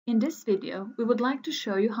In this video, we would like to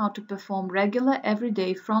show you how to perform regular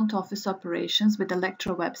everyday front office operations with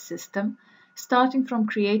ElektraWeb system, starting from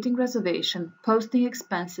creating reservation, posting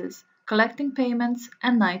expenses, collecting payments,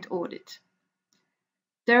 and night audit.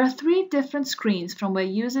 There are 3 different screens from where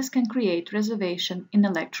users can create reservation in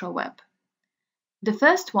ElektraWeb. The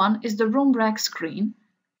first one is the room rec screen,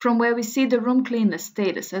 from where we see the room cleanliness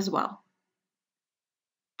status as well.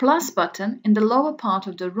 Plus button in the lower part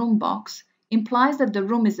of the room box implies that the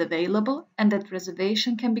room is available and that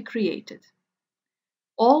reservation can be created.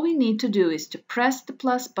 All we need to do is to press the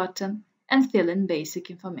plus button and fill in basic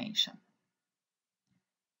information.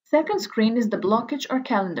 Second screen is the blockage or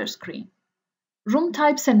calendar screen. Room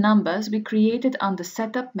types and numbers we created on the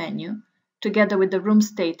Setup menu, together with the room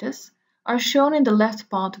status, are shown in the left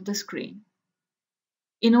part of the screen.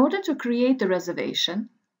 In order to create the reservation,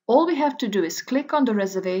 all we have to do is click on the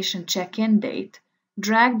reservation check-in date,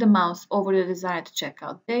 drag the mouse over the desired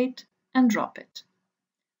checkout date, and drop it.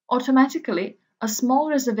 Automatically, a small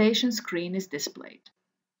reservation screen is displayed.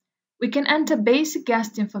 We can enter basic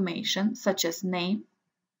guest information such as name,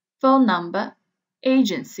 phone number,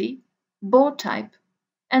 agency, board type,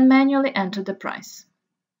 and manually enter the price.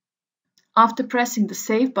 After pressing the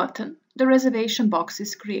Save button, the reservation box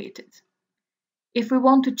is created. If we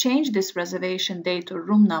want to change this reservation date or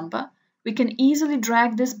room number, we can easily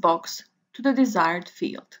drag this box to the desired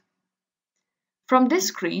field. From this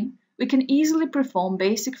screen, we can easily perform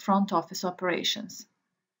basic front office operations.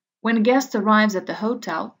 When a guest arrives at the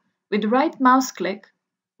hotel, with the right mouse click,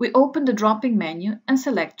 we open the drop-in menu and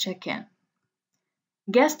select Check-in.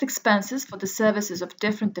 Guest expenses for the services of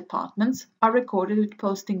different departments are recorded with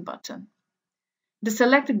Posting button. The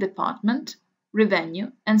selected department,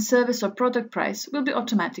 revenue, and service or product price will be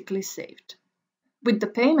automatically saved. With the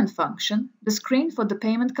payment function, the screen for the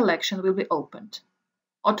payment collection will be opened.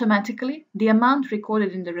 Automatically, the amount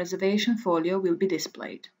recorded in the reservation folio will be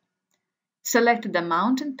displayed. Selected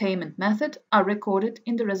amount and payment method are recorded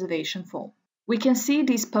in the reservation form. We can see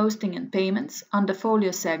these posting and payments on the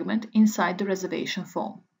folio segment inside the reservation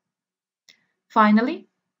form. Finally,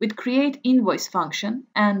 with Create Invoice function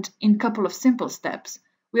and in a couple of simple steps,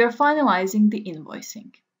 we are finalizing the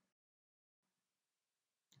invoicing.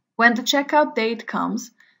 When the checkout date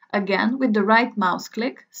comes, again with the right mouse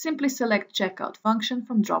click, simply select Checkout function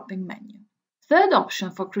from drop-in menu. Third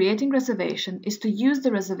option for creating reservation is to use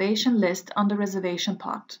the reservation list on the reservation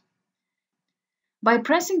part. By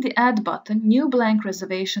pressing the Add button, new blank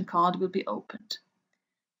reservation card will be opened.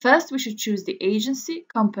 First, we should choose the agency,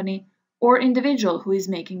 company, or individual who is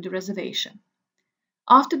making the reservation.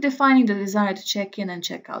 After defining the desired check-in and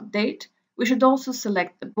check-out date, we should also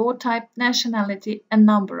select the board type, nationality, and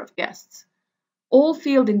number of guests. All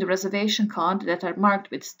fields in the reservation card that are marked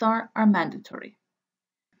with star are mandatory.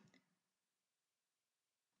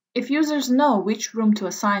 If users know which room to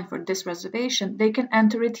assign for this reservation, they can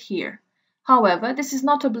enter it here. However, this is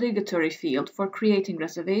not an obligatory field for creating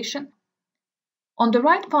reservation. On the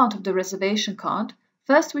right part of the reservation card,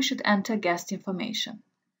 first we should enter guest information.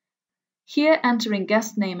 Here, entering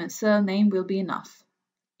guest name and surname will be enough.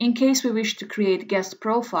 In case we wish to create guest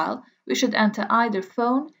profile, we should enter either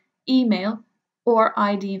phone, email, or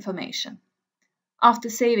ID information. After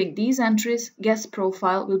saving these entries, guest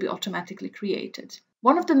profile will be automatically created.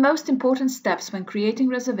 One of the most important steps when creating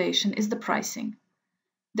reservation is the pricing.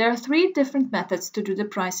 There are 3 different methods to do the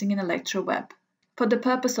pricing in ElektraWeb. For the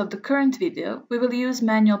purpose of the current video, we will use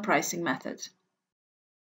manual pricing method.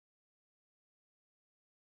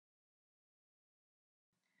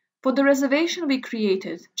 For the reservation we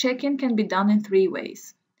created, check-in can be done in 3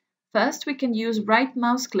 ways. First, we can use right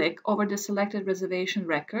mouse click over the selected reservation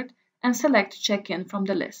record and select Check-in from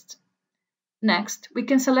the list. Next, we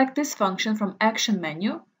can select this function from Action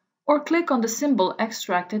menu or click on the symbol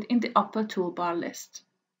extracted in the upper toolbar list.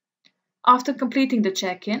 After completing the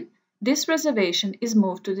check-in, this reservation is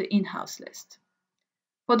moved to the in-house list.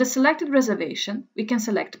 For the selected reservation, we can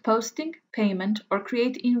select Posting, Payment, or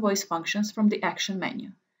Create Invoice functions from the Action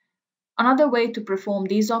menu. Another way to perform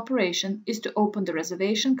these operations is to open the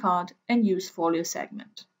reservation card and use folio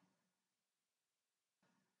segment.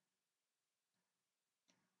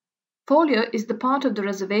 Folio is the part of the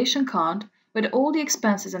reservation card where all the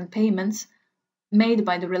expenses and payments made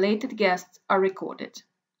by the related guests are recorded.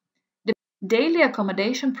 The daily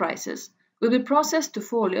accommodation prices will be processed to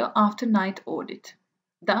folio after night audit.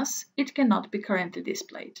 Thus, it cannot be currently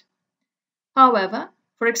displayed. However,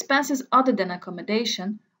 for expenses other than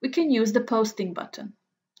accommodation, we can use the Posting button.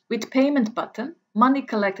 With Payment button, money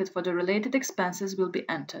collected for the related expenses will be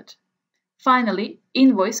entered. Finally,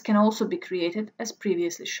 invoice can also be created as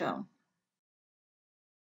previously shown.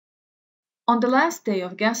 On the last day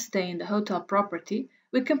of guest stay in the hotel property,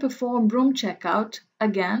 we can perform room checkout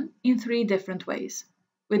again in 3 different ways: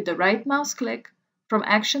 with the right mouse click, from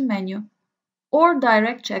Action menu, or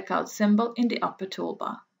direct checkout symbol in the upper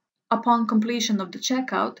toolbar. Upon completion of the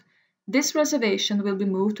checkout, this reservation will be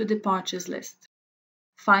moved to departures list.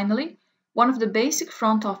 Finally, one of the basic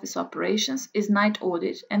front office operations is night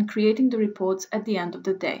audit and creating the reports at the end of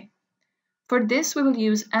the day. For this, we will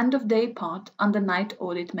use End of Day part under Night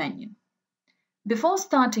Audit menu. Before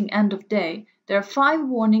starting end of day, there are 5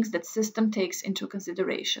 warnings that system takes into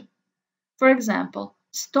consideration. For example,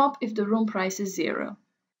 stop if the room price is 0.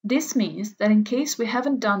 This means that in case we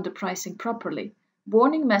haven't done the pricing properly,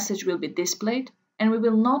 warning message will be displayed and we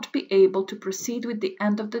will not be able to proceed with the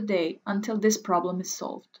end of the day until this problem is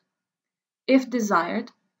solved. If desired,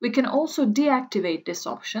 we can also deactivate this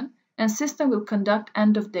option and system will conduct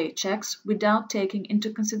end of day checks without taking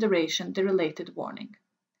into consideration the related warning.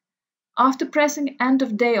 After pressing End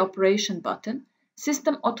of Day Operation button,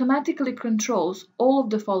 system automatically controls all of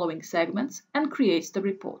the following segments and creates the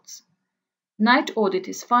reports. Night audit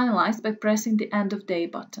is finalized by pressing the End of Day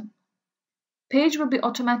button. Page will be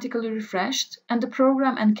automatically refreshed and the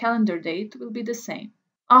program and calendar date will be the same.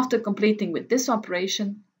 After completing with this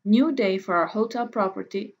operation, new day for our hotel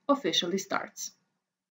property officially starts.